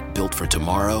internet built for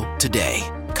tomorrow, today.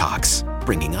 Cox,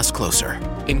 bringing us closer.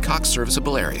 In Cox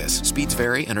serviceable areas, speeds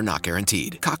vary and are not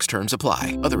guaranteed. Cox terms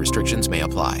apply. Other restrictions may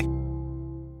apply.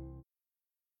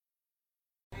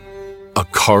 A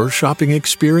car shopping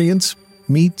experience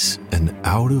meets an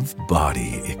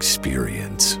out-of-body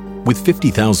experience. With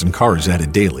 50,000 cars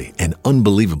added daily and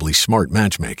unbelievably smart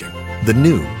matchmaking, the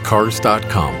new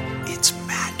Cars.com. It's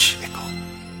magical.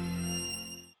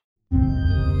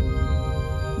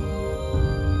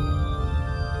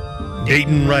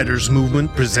 Dayton Writers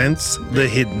Movement presents The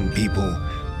Hidden People.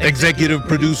 Executive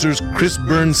producers Chris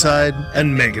Burnside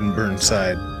and Megan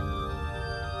Burnside.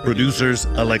 Producers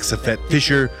Alexa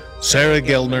Fett-Fisher, Sarah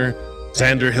Gelner,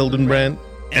 Xander Hildenbrandt,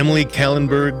 Emily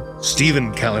Kallenberg,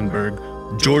 Stephen Kallenberg,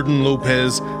 Jordan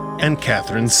Lopez, and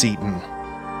Catherine Seaton.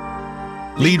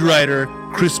 Lead writer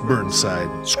Chris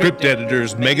Burnside. Script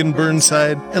editors Megan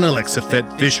Burnside and Alexa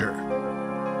Fett-Fisher.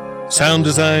 Sound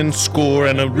design, score,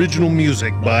 and original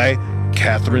music by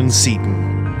Catherine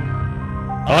Seaton.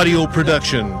 Audio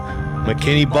production,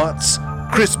 McKinney Botts,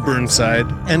 Chris Burnside,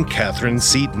 and Catherine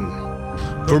Seaton.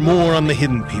 For more on The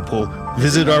Hidden People,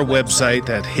 visit our website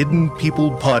at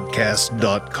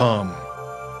hiddenpeoplepodcast.com.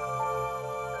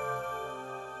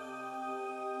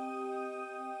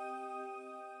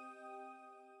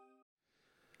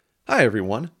 Hi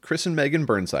everyone, Chris and Megan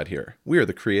Burnside here. We are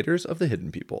the creators of The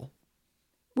Hidden People.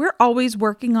 We're always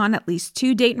working on at least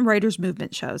 2 Dayton Writers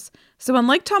Movement shows, so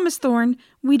unlike Thomas Thorne,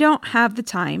 we don't have the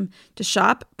time to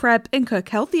shop, prep, and cook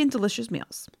healthy and delicious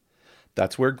meals.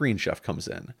 That's where Green Chef comes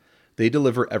in. They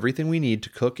deliver everything we need to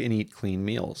cook and eat clean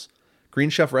meals. Green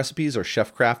Chef recipes are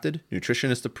chef-crafted,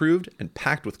 nutritionist approved, and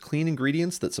packed with clean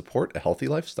ingredients that support a healthy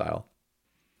lifestyle.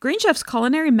 Green Chef's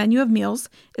culinary menu of meals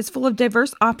is full of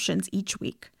diverse options each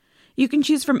week. You can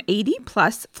choose from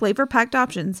 80-plus flavor-packed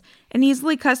options and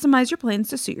easily customize your plans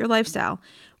to suit your lifestyle,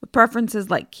 with preferences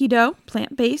like keto,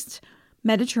 plant-based,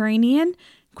 Mediterranean,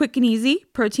 quick and easy,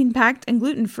 protein-packed, and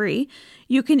gluten-free.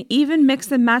 You can even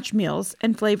mix and match meals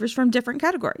and flavors from different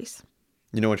categories.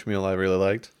 You know which meal I really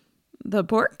liked? The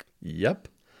pork? Yep.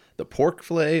 The pork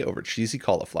fillet over cheesy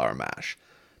cauliflower mash.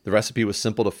 The recipe was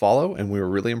simple to follow, and we were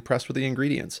really impressed with the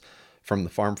ingredients. From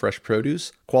the farm-fresh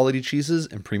produce, quality cheeses,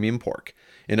 and premium pork.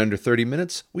 In under 30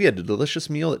 minutes, we had a delicious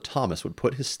meal that Thomas would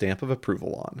put his stamp of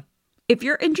approval on. If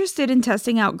you're interested in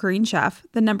testing out Green Chef,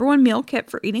 the #1 meal kit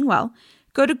for eating well,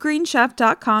 go to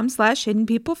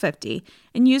greenchef.com/hiddenpeople50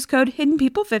 and use code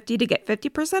hiddenpeople50 to get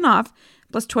 50% off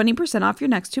plus 20% off your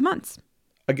next 2 months.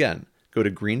 Again, go to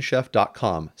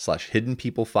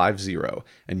greenchef.com/hiddenpeople50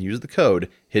 and use the code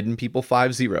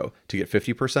hiddenpeople50 to get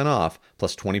 50% off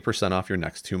plus 20% off your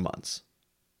next 2 months.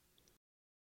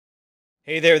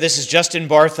 Hey there, this is Justin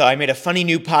Bartha. I made a funny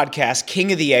new podcast,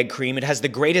 King of the Egg Cream. It has the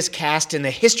greatest cast in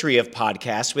the history of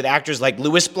podcasts with actors like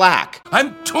Louis Black.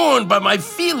 I'm torn by my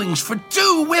feelings for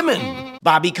 2 women.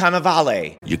 Bobby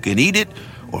Cannavale. You can eat it,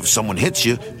 or if someone hits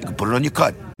you, you can put it on your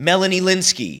cut. Melanie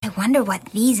Linsky. I wonder what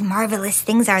these marvelous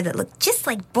things are that look just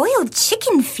like boiled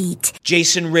chicken feet.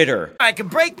 Jason Ritter. I can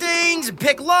break things and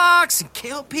pick locks and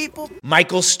kill people.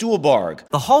 Michael Stuhlbarg.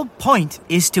 The whole point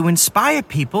is to inspire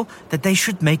people that they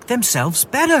should make themselves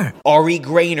better. Ari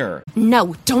Grainer.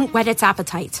 No, don't whet its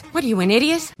appetite. What are you, an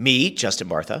idiot? Me, Justin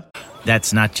Bartha.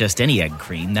 That's not just any egg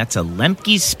cream, that's a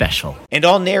Lemke's special. And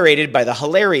all narrated by the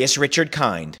hilarious Richard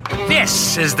Kind.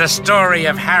 This is the story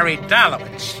of Harry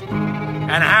Dalowitz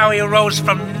and how he rose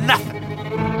from nothing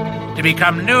to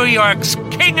become New York's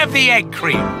King of the Egg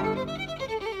Cream.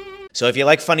 So if you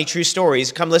like funny true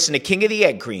stories, come listen to King of the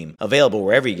Egg Cream, available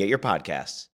wherever you get your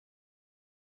podcasts.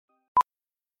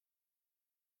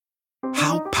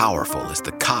 How powerful is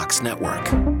the Cox Network?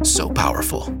 So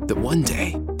powerful that one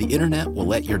day, the internet will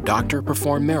let your doctor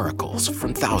perform miracles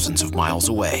from thousands of miles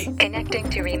away. Connecting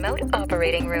to remote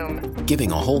operating room.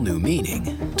 Giving a whole new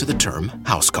meaning to the term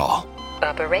house call.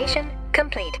 Operation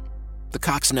complete. The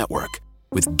Cox Network.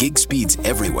 With gig speeds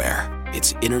everywhere,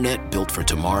 it's internet built for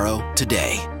tomorrow,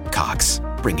 today. Cox,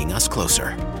 bringing us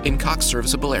closer. In Cox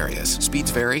serviceable areas,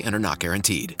 speeds vary and are not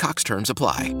guaranteed. Cox terms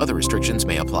apply. Other restrictions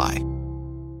may apply.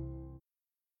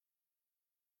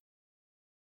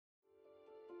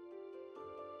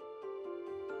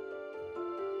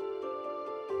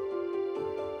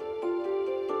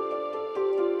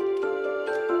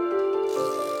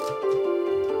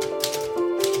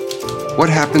 What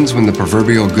happens when the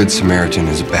proverbial Good Samaritan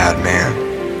is a bad man?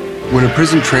 When a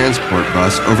prison transport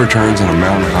bus overturns on a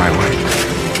mountain highway.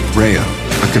 Rayo,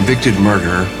 a convicted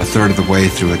murderer a third of the way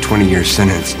through a 20-year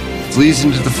sentence, flees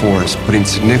into the forest, putting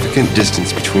significant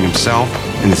distance between himself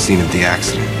and the scene of the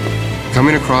accident.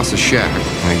 Coming across a shack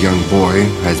and a young boy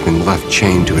has been left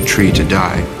chained to a tree to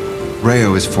die,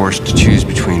 Rayo is forced to choose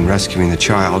between rescuing the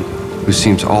child, who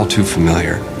seems all too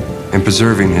familiar, and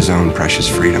preserving his own precious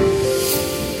freedom.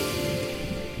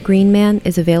 Green Man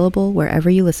is available wherever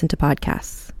you listen to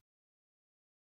podcasts.